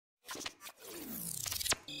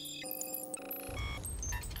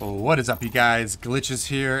What is up, you guys? Glitchiz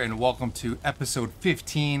here, and welcome to episode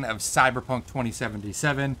 15 of Cyberpunk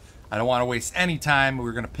 2077. I don't want to waste any time.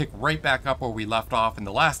 We're going to pick right back up where we left off in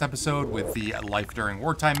the last episode with the Life During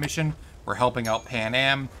Wartime mission. We're helping out Pan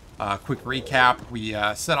Am. Quick recap, we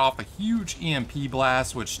set off a huge EMP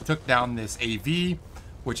blast, which took down this AV,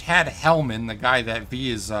 which had Hellman, the guy that V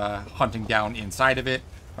is hunting down inside of it.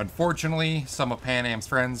 Unfortunately, some of Pan Am's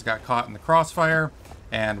friends got caught in the crossfire,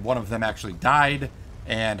 and one of them actually died.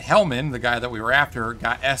 And Hellman, the guy that we were after,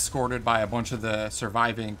 got escorted by a bunch of the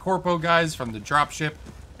surviving Corpo guys from the dropship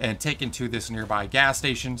and taken to this nearby gas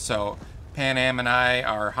station. So Pan Am and I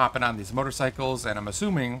are hopping on these motorcycles, and I'm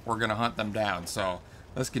assuming we're going to hunt them down. So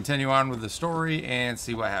let's continue on with the story and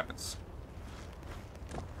see what happens.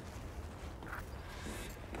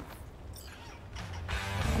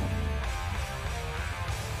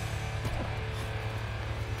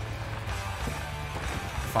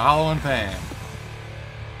 Following Pan.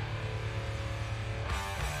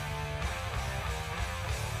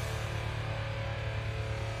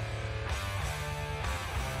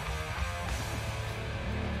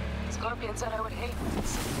 Scorpion said I would hate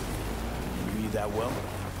this. You knew that well?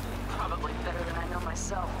 Probably better than I know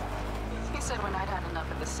myself. He said when I'd had enough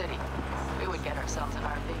of the city, we would get ourselves an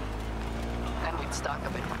RV. Then we'd stock a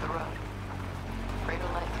bit with the road. Crater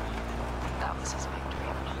Lake. That was his big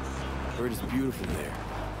dream. Heard it's beautiful there.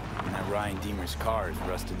 And that Ryan Deemer's car is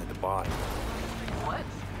rusting at the bottom. What?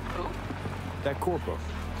 Who? That corpo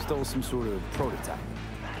stole some sort of prototype.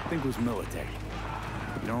 I think it was military.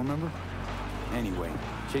 You don't remember? Anyway,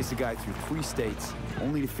 chased a guy through 3 states,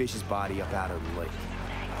 only to fish his body up out of the lake.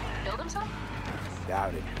 Killed himself?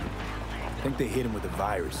 Doubt it. I think they hit him with a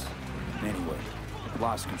virus. Anyway,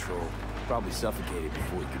 lost control. Probably suffocated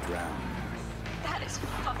before he could drown. That is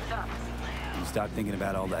fucked up. You start thinking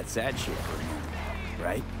about all that sad shit for a moment,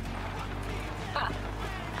 right? Ha.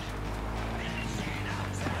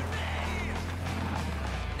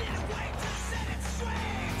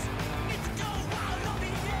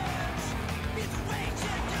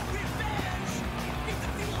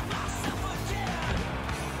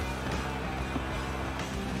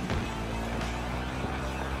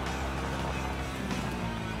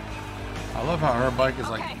 I love how her bike is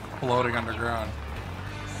like floating underground.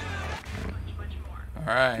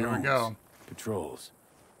 Alright, here we go. Patrols.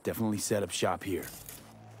 Definitely set up shop here.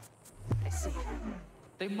 I see.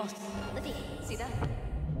 They must... Livy, see that?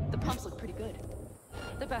 The pumps look pretty good.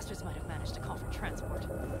 The bastards might have managed to call for transport.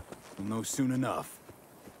 We'll know soon enough.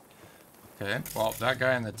 Okay, well, that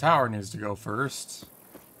guy in the tower needs to go first.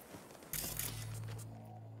 Let's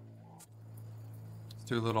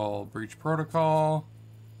do a little breach protocol.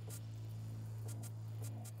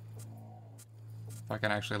 If I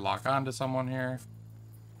can actually lock on to someone here.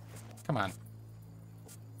 Come on.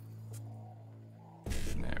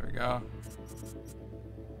 There we go.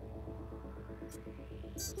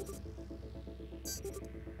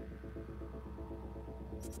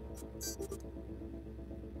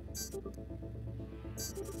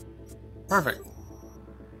 Perfect.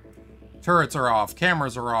 Turrets are off,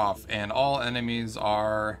 cameras are off, and all enemies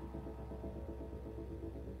are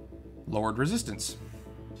lowered resistance.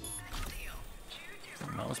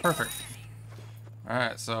 That was perfect.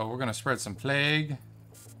 Alright, so we're gonna spread some plague.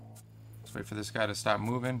 Let's wait for this guy to stop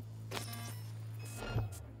moving.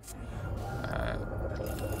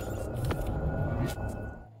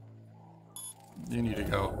 You need to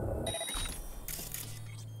go.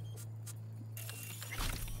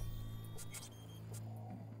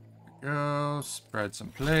 There we go. Spread some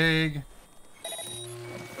plague.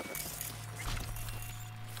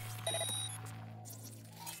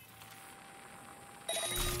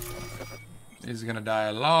 He's gonna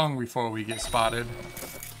die long before we get spotted.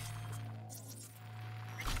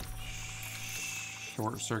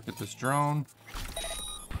 Short circuit this drone.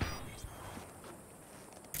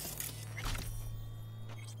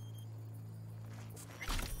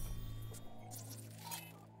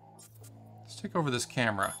 Let's take over this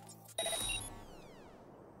camera.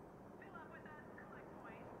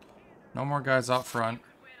 No more guys out front.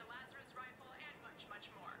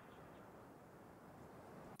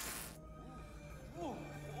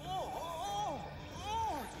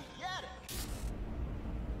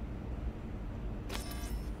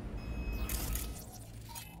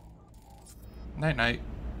 Night night.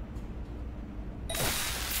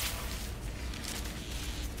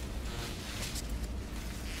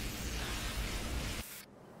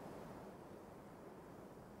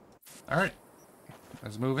 All right,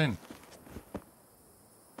 let's move in.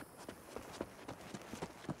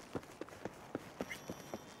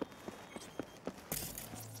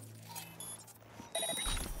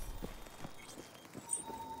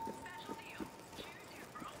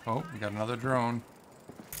 Oh, we got another drone.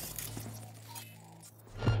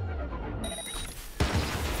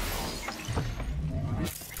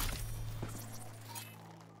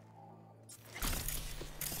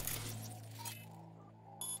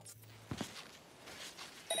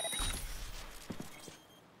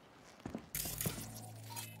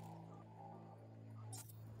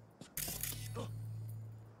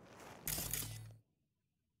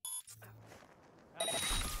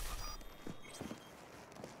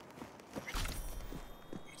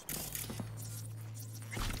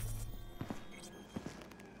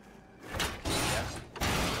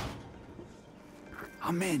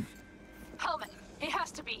 I'm in. Hellman, he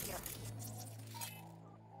has to be here.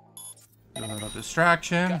 Another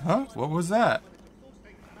distraction. Huh? What was that?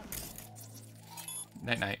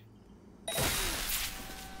 Night night.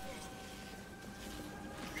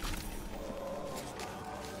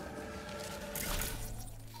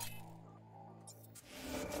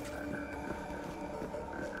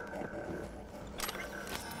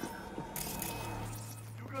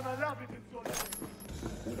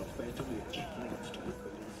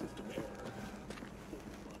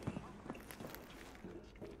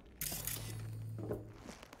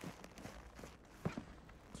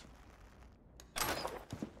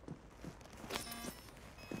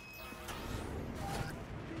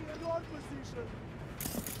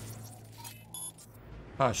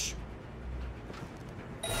 Hush.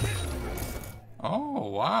 Oh,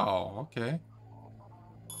 wow. Okay.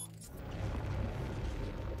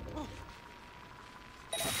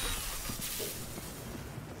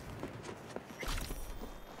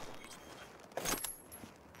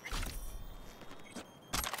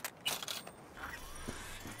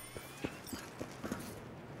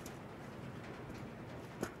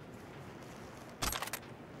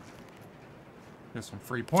 Get some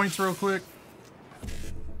free points real quick.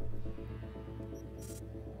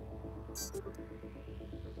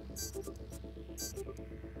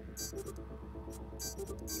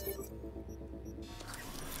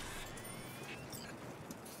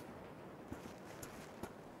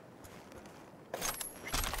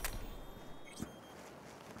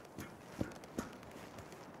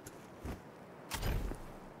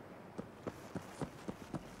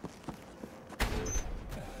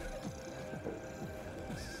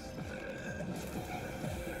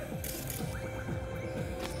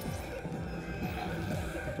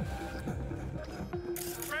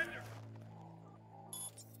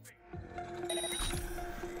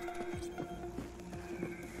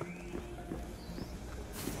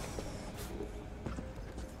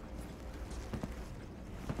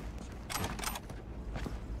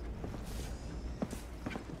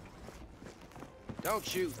 Don't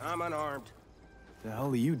shoot, I'm unarmed. The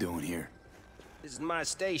hell are you doing here? This is my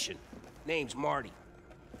station. Name's Marty.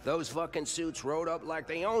 Those fucking suits rode up like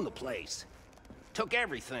they own the place. Took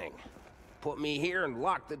everything. Put me here and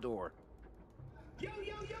locked the door. Yo,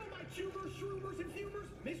 my tubers, shroomers, and fumers,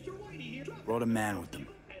 Mr. Whitey here. Brought a man with them.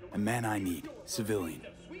 A man I need. Civilian.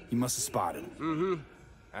 He must have spotted him. Mm-hmm.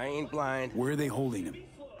 I ain't blind. Where are they holding him?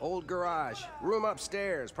 Old garage. Room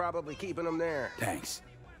upstairs. Probably keeping him there. Thanks.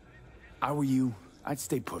 I were you, I'd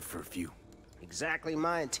stay put for a few. Exactly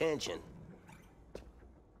my intention.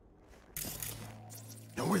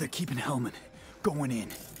 Know where they're keeping Hellman. Going in.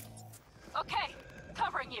 Okay,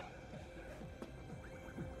 covering you.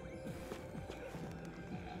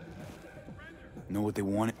 Know what they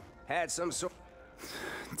wanted? Had some sort...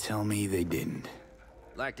 Tell me they didn't.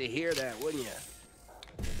 Like to hear that, wouldn't you?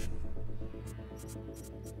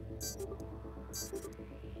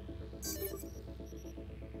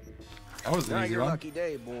 That was an Not easy your one. lucky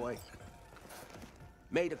day, boy.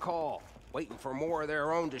 Made a call, waiting for more of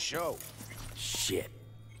their own to show. Shit.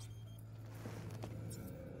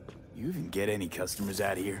 You even get any customers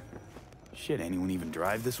out here? Shit, anyone even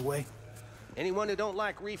drive this way? Anyone who don't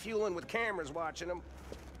like refueling with cameras watching them.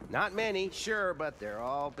 Not many, sure, but they're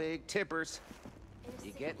all big tippers.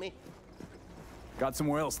 You get me? Got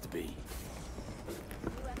somewhere else to be.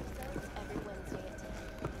 New episodes every Wednesday at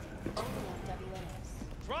 10. Only on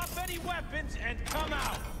WNS. Drop any weapons and come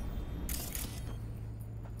out.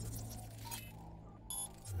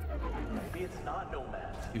 Maybe it's not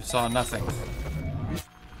Nomad. You saw nothing.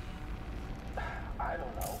 I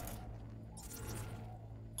don't know.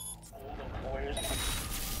 Old employers.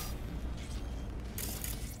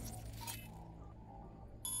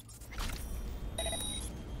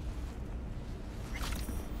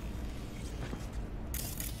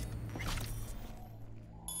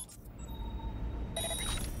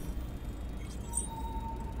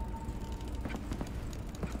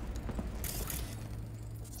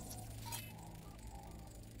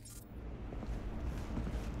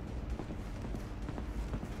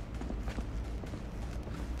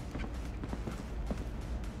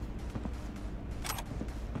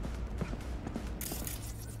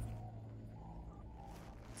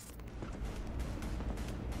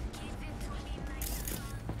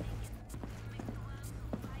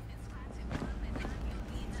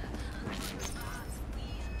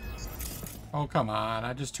 Oh, come on.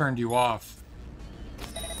 I just turned you off.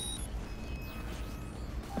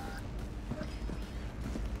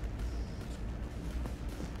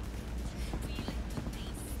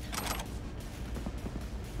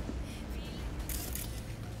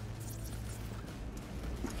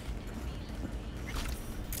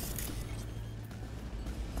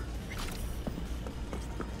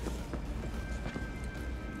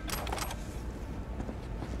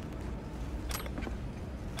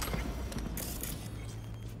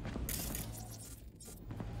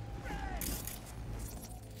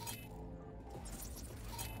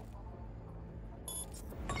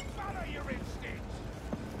 Follow your instincts.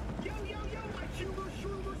 Yo, yo, yo, my tubers,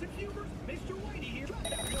 shroomers, and fumers. Mr. Whitey here. Drop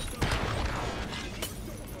that real quick.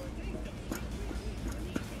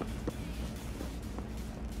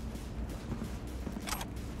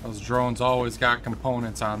 Those drones always got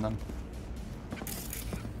components on them.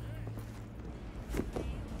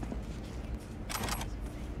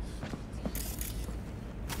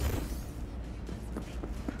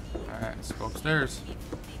 Alright, let's go upstairs.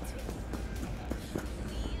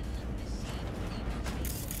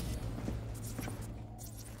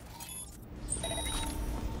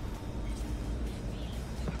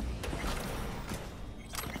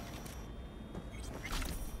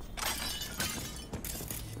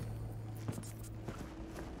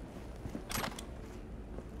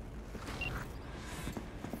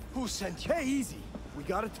 Who sent you? Hey, easy. We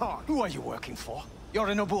gotta talk. Who are you working for?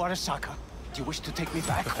 Yorinobu Arasaka. Do you wish to take me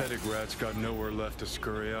back? Pathetic rat's got nowhere left to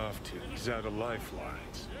scurry off to. He's out of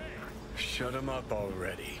lifelines. Shut him up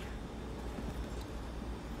already.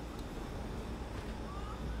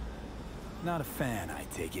 Not a fan, I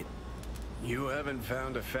take it. You haven't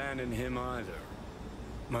found a fan in him either.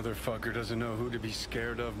 Motherfucker doesn't know who to be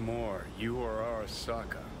scared of more, you or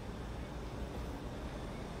Arasaka.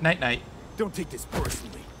 Night night. Don't take this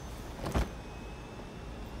personally.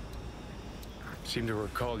 Seem to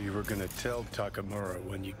recall you were gonna tell Takamura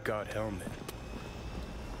when you got Helmet.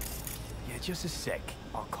 Yeah, just a sec.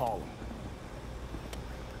 I'll call him.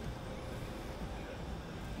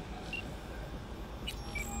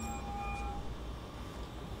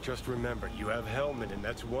 Just remember, you have Helmet and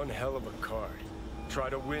that's one hell of a card. Try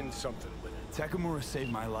to win something with it. Takamura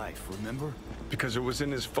saved my life, remember? Because it was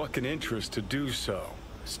in his fucking interest to do so.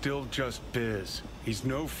 Still just biz. He's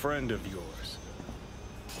no friend of yours.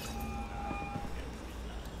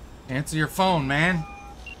 Answer your phone, man.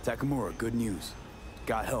 Takamura, good news.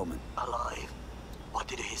 Got Hellman. Alive. What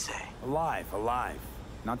did he say? Alive, alive.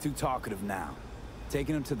 Not too talkative now.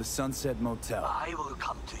 Taking him to the Sunset Motel. I will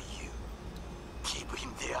come to you. Keep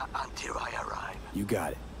him there until I arrive. You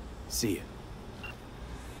got it. See ya.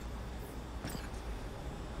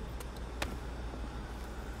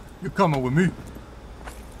 You're coming with me.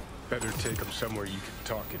 Better take him somewhere you can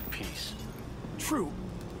talk in peace. True.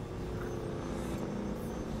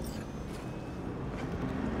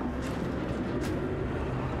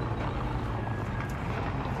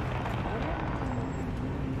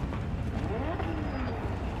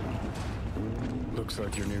 Looks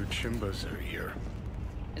like your new Chimbas are here.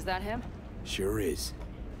 Is that him? Sure is.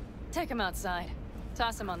 Take him outside.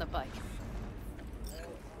 Toss him on the bike.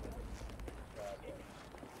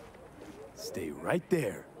 Stay right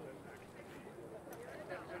there.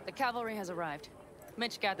 The cavalry has arrived.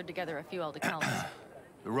 Mitch gathered together a few Aldecalas.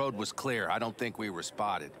 The road was clear. I don't think we were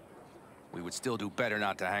spotted. We would still do better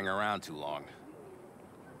not to hang around too long.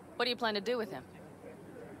 What do you plan to do with him?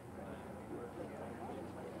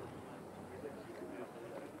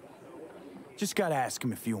 Just gotta ask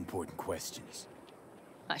him a few important questions.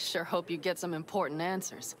 I sure hope you get some important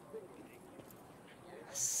answers.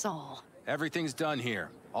 Saul. Everything's done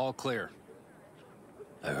here. All clear.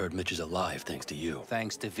 I heard Mitch is alive thanks to you.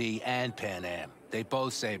 Thanks to V and Pan Am. They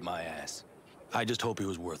both saved my ass. I just hope he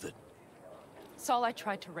was worth it. Saul, I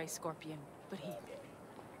tried to raise Scorpion, but he...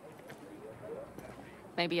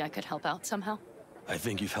 Maybe I could help out somehow? I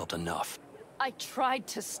think you've helped enough. I tried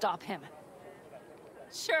to stop him.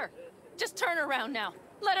 Sure. Just turn around now.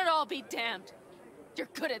 Let it all be damned. You're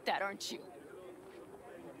good at that, aren't you?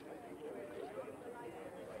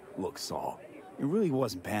 Look, Saul, it really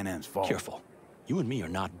wasn't Pan Am's fault. Careful. You and me are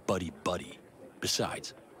not buddy-buddy.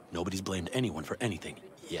 Besides, nobody's blamed anyone for anything,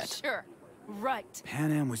 yet. Sure. Right.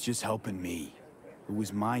 Pan Am was just helping me. It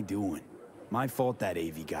was my doing. My fault that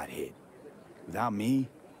AV got hit. Without me,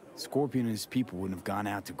 Scorpion and his people wouldn't have gone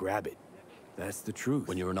out to grab it. That's the truth.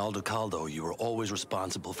 When you're an Aldecaldo, you are always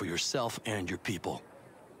responsible for yourself and your people.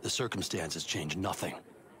 The circumstances change nothing.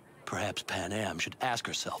 Perhaps Pan Am should ask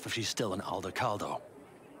herself if she's still an Aldecaldo.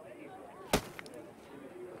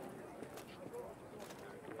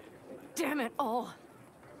 Damn it all.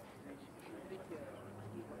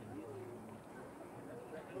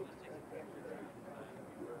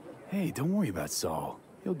 Hey, don't worry about Saul.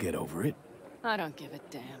 He'll get over it. I don't give a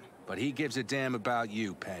damn. But he gives a damn about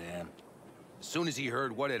you, Panam. As soon as he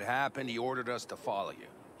heard what had happened, he ordered us to follow you.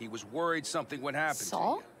 He was worried something would happen to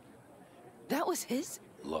Saul? you. That was his?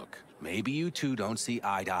 Look, maybe you two don't see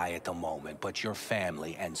eye to eye at the moment, but you're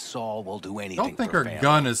family, and Saul will do anything Don't think for her family.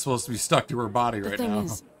 gun is supposed to be stuck to her body The right thing now.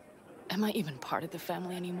 is, am I even part of the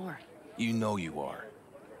family anymore? You know you are.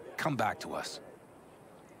 Come back to us.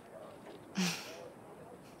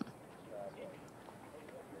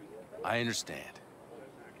 I understand.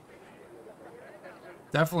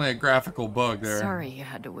 Definitely a graphical bug there. Sorry you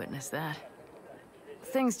had to witness that.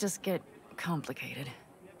 Things just get complicated.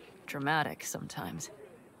 Dramatic sometimes.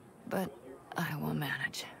 But I will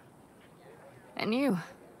manage. And you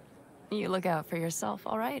look out for yourself,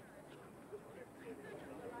 all right?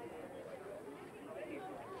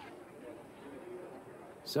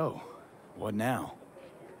 So, what now?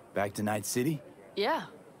 Back to Night City? Yeah.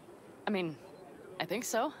 I mean, I think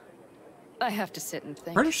so. I have to sit and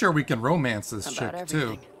think. Pretty sure we can romance this about chick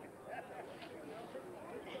everything. too.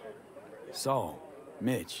 Saul,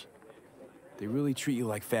 Mitch, they really treat you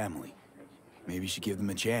like family. Maybe you should give them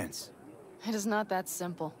a chance. It is not that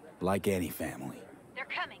simple. Like any family. They're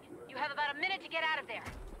coming. You have about a minute to get out of there.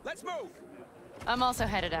 Let's move! I'm also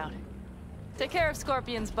headed out. Take care of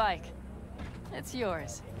Scorpion's bike. It's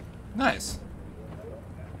yours. Nice.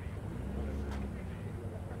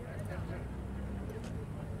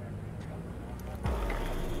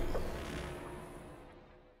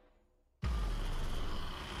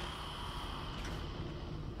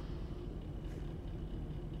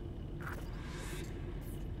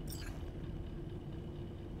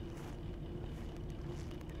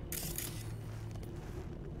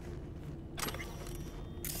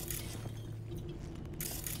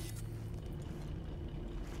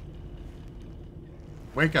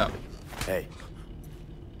 Wake up. Hey,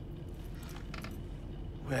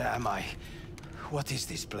 Where am I? What is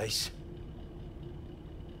this place?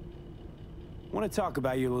 want to talk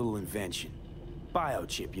about your little invention.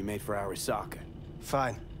 Biochip you made for Arasaka.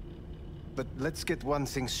 Fine. But let's get one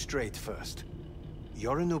thing straight first.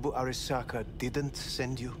 Yorinobu Arasaka didn't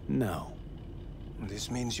send you? No.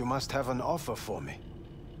 This means you must have an offer for me.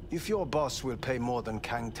 If your boss will pay more than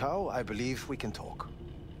Kang Tao, I believe we can talk.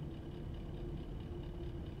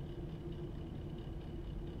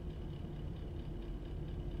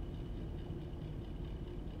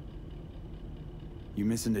 You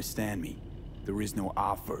misunderstand me. There is no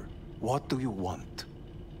offer. What do you want?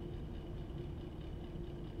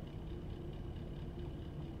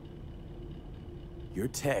 Your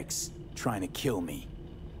text trying to kill me.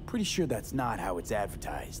 Pretty sure that's not how it's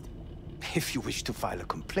advertised. If you wish to file a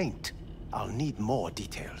complaint, I'll need more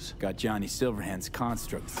details. Got Johnny Silverhand's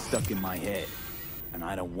construct stuck in my head, and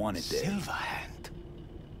I don't want it there. Silverhand?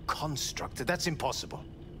 Construct? That's impossible.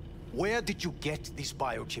 Where did you get this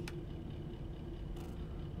biochip?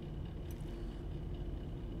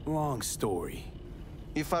 Long story.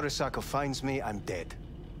 If Arasaka finds me, I'm dead.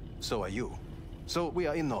 So are you. So we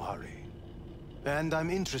are in no hurry. And I'm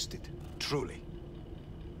interested, truly.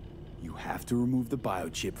 You have to remove the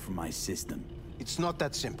biochip from my system. It's not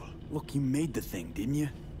that simple. Look, you made the thing, didn't you?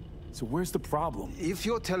 So where's the problem? If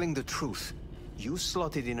you're telling the truth, you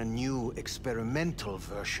slotted in a new experimental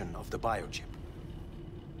version of the biochip.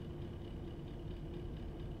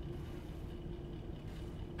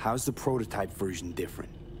 How's the prototype version different?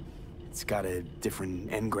 It's got a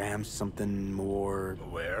different engram, something more...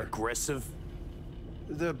 Where? Aggressive?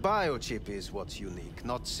 The biochip is what's unique,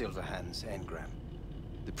 not Silverhand's engram.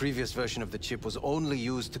 The previous version of the chip was only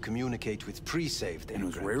used to communicate with pre-saved engrams. And it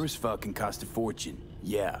was rare as fuck and cost a fortune.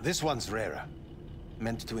 Yeah. This one's rarer.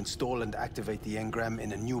 Meant to install and activate the engram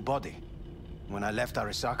in a new body. When I left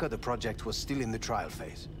Arasaka, the project was still in the trial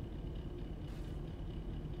phase.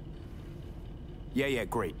 Yeah,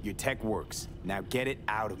 great. Your tech works. Now get it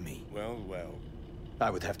out of me. Well. I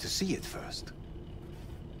would have to see it first.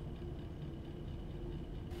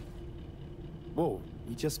 Whoa,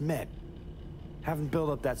 we just met. Haven't built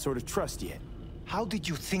up that sort of trust yet. How did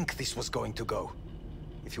you think this was going to go?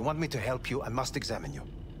 If you want me to help you, I must examine you.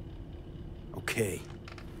 Okay.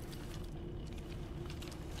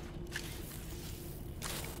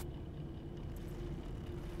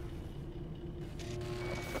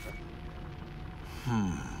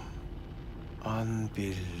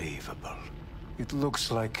 Unbelievable. It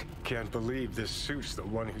looks like... Can't believe this suit's the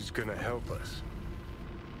one who's gonna help us.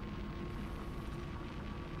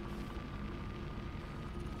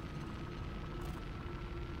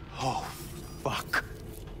 Oh, fuck.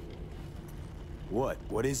 What?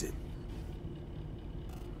 What is it?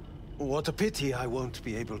 What a pity I won't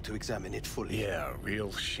be able to examine it fully. Yeah,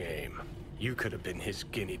 real shame. You could have been his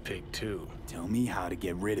guinea pig too. Tell me how to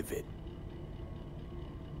get rid of it.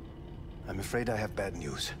 I'm afraid I have bad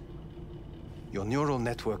news. Your neural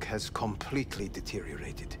network has completely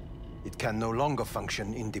deteriorated. It can no longer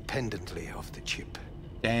function independently of the chip.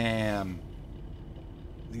 Damn.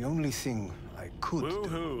 The only thing I could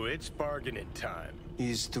Woohoo, it's bargaining time.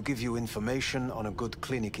 is to give you information on a good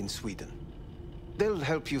clinic in Sweden. They'll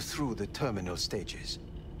help you through the terminal stages.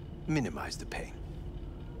 Minimize the pain.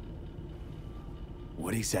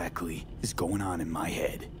 What exactly is going on in my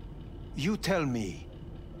head? You tell me,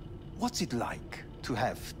 what's it like to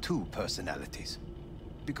have two personalities?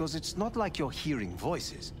 Because it's not like you're hearing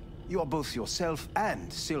voices. You are both yourself and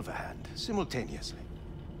Silverhand simultaneously.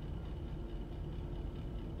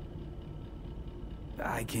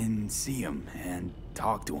 I can see him and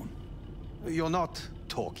talk to him. You're not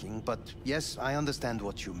talking, but yes, I understand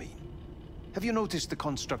what you mean. Have you noticed the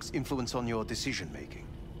construct's influence on your decision-making?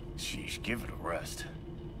 Sheesh, give it a rest.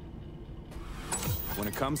 When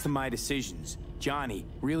it comes to my decisions, Johnny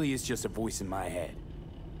really is just a voice in my head.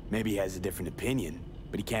 Maybe he has a different opinion,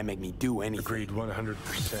 but he can't make me do anything. Agreed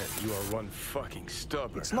 100%. You are one fucking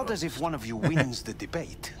stubborn. It's not as if one of you wins the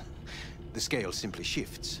debate. The scale simply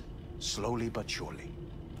shifts, slowly but surely.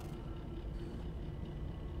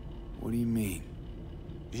 What do you mean?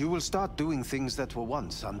 You will start doing things that were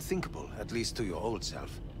once unthinkable, at least to your old self.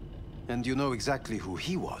 And you know exactly who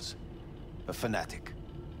he was. A fanatic,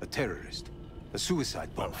 a terrorist, a suicide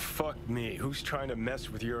bomber. Oh, fuck me. Who's trying to mess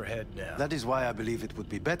with your head now? That is why I believe it would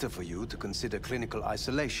be better for you to consider clinical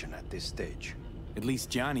isolation at this stage. At least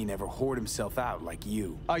Johnny never whored himself out like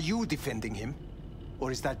you. Are you defending him? Or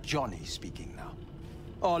is that Johnny speaking now?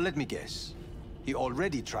 Oh, let me guess. He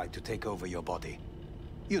already tried to take over your body.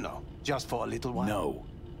 You know, just for a little while. No.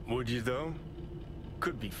 Would you, though?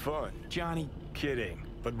 Could be fun. Johnny. Kidding.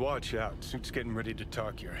 But watch out. Suit's getting ready to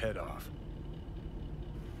talk your head off.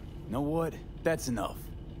 Know what? That's enough.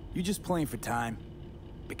 You just playing for time?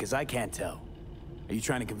 Because I can't tell. Are you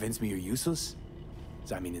trying to convince me you're useless?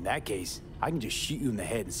 'Cause I mean, in that case, I can just shoot you in the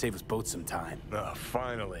head and save us both some time. Ah,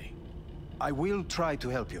 finally. I will try to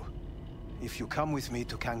help you. If you come with me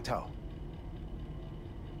to Kangtao.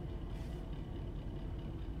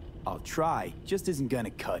 I'll try, just isn't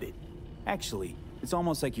gonna cut it. Actually, it's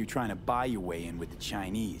almost like you're trying to buy your way in with the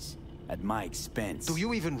Chinese, at my expense. Do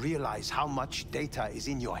you even realize how much data is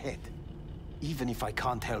in your head? Even if I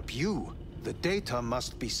can't help you, the data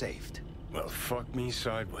must be saved. Well, fuck me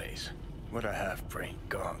sideways. What a half-brain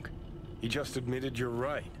gunk. He just admitted you're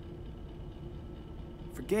right.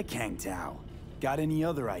 Forget Kangtao. Got any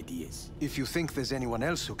other ideas? If you think there's anyone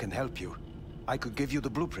else who can help you, I could give you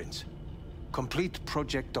the blueprints. Complete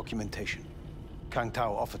project documentation.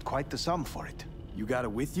 Kangtao offered quite the sum for it. You got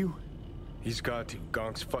it with you? He's got to.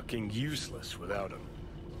 Gonk's fucking useless without him.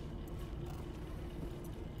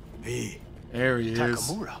 V. There he is.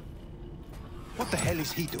 Takamura? What the hell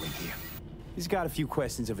is he doing here? He's got a few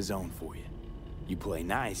questions of his own for you. You play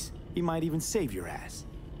nice, he might even save your ass.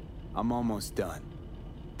 I'm almost done.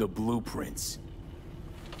 The blueprints.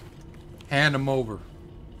 Hand him over.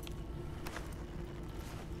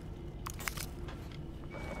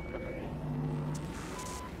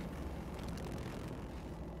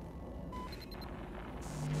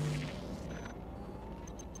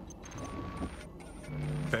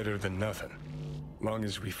 Better than nothing. Long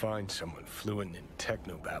as we find someone fluent in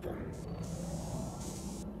technobabble.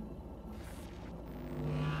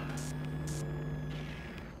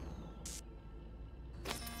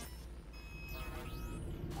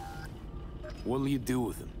 What'll you do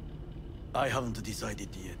with him? I haven't decided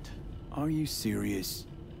yet. Are you serious?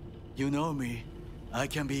 You know me. I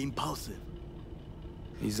can be impulsive.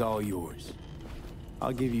 He's all yours.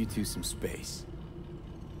 I'll give you two some space.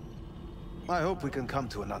 I hope we can come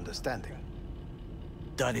to an understanding.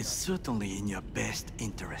 That is certainly in your best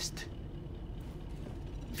interest.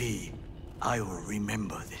 V, I will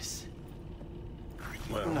remember this.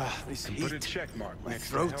 Well, this put a heat. check mark My next to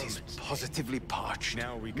throat the is helmets. positively parched.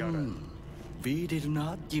 Now we gotta... V did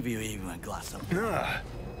not give you even a glass of Ah,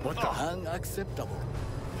 what the... Unacceptable.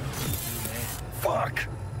 Fuck!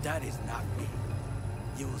 That is not me.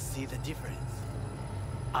 You will see the difference.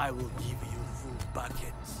 I will give you full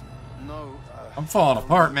buckets. No, I'm falling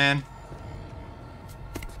apart, man.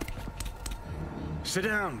 Sit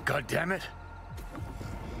down, goddammit!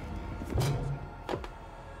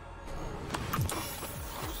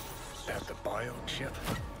 Is that the biochip?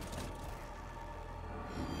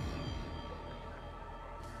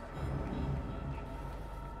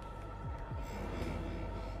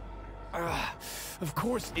 Of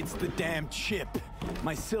course it's the damn chip.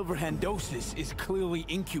 My silverhandosis is clearly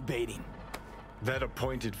incubating. That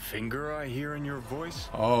appointed finger I hear in your voice?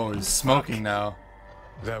 Oh, he's smoking now.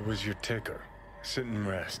 That was your ticker. Sit and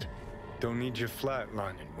rest. Don't need you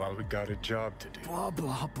flatlining while we got a job to do. Blah,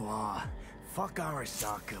 blah, blah. Fuck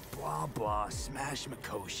Arasaka, blah, blah. Smash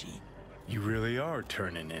Mikoshi. You really are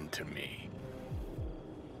turning into me.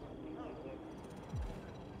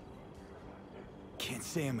 Can't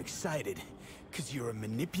say I'm excited, because you're a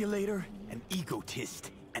manipulator, an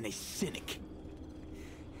egotist, and a cynic.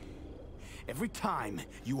 Every time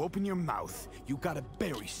you open your mouth, you gotta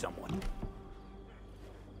bury someone.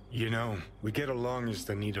 You know, we get along as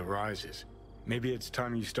the need arises. Maybe it's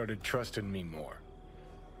time you started trusting me more.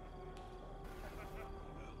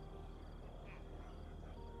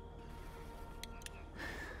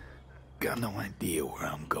 Got no idea where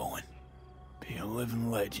I'm going. Be a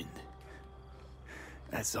living legend.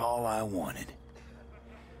 That's all I wanted.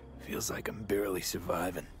 Feels like I'm barely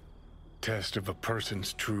surviving. Test of a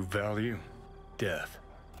person's true value? Death.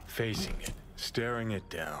 Facing it. Staring it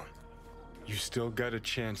down. You still got a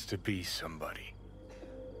chance to be somebody.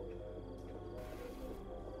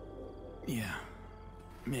 Yeah.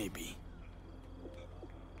 Maybe.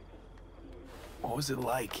 What was it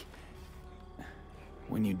like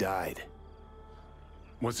when you died?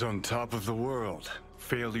 What's on top of the world?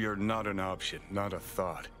 Failure not an option, not a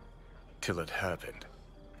thought. Till it happened.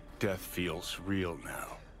 Death feels real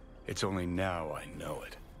now. It's only now I know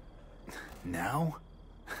it. Now?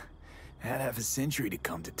 Had half a century to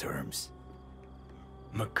come to terms.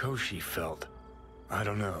 Mikoshi felt, I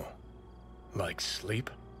don't know, like sleep?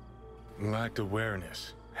 Lacked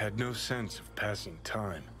awareness, had no sense of passing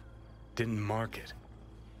time. Didn't mark it.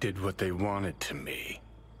 Did what they wanted to me.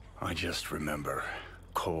 I just remember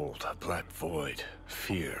cold, a black void,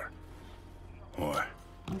 fear. Or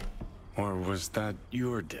was that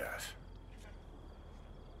your death?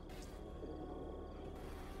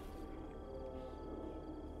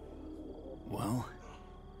 Well,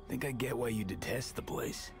 think I get why you detest the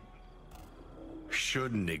place.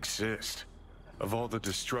 Shouldn't exist. Of all the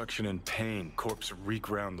destruction and pain corpses wreak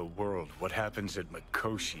round the world, what happens at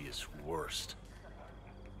Mikoshi is worst.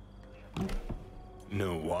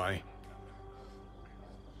 Know why?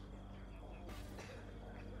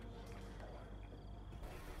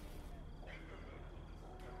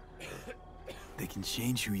 They can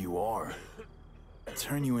change who you are.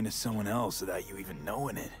 Turn you into someone else without you even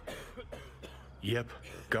knowing it. Yep,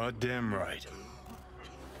 goddamn right.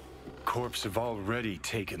 Corps have already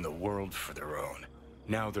taken the world for their own.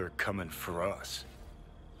 Now they're coming for us.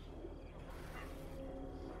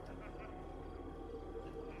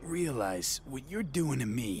 Realize what you're doing to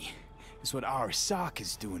me is what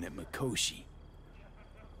Arasaka's doing at Mikoshi.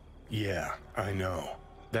 Yeah, I know.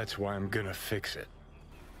 That's why I'm gonna fix it.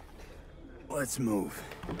 Let's move.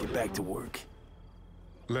 Get back to work.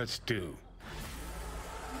 Let's do.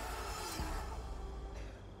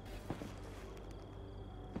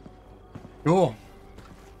 Cool.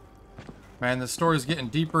 Man, the story's getting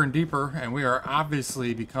deeper and deeper, and we are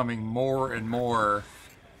obviously becoming more and more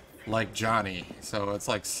like Johnny. So it's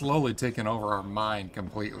like slowly taking over our mind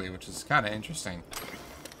completely, which is kind of interesting.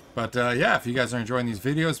 But yeah, if you guys are enjoying these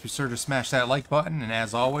videos, be sure to smash that like button. And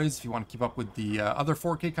as always, if you want to keep up with the other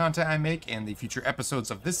 4K content I make and the future episodes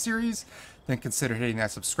of this series, then consider hitting that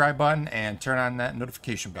subscribe button and turn on that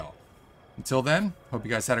notification bell. Until then, hope you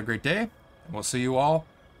guys had a great day, and we'll see you all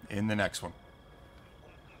in the next one.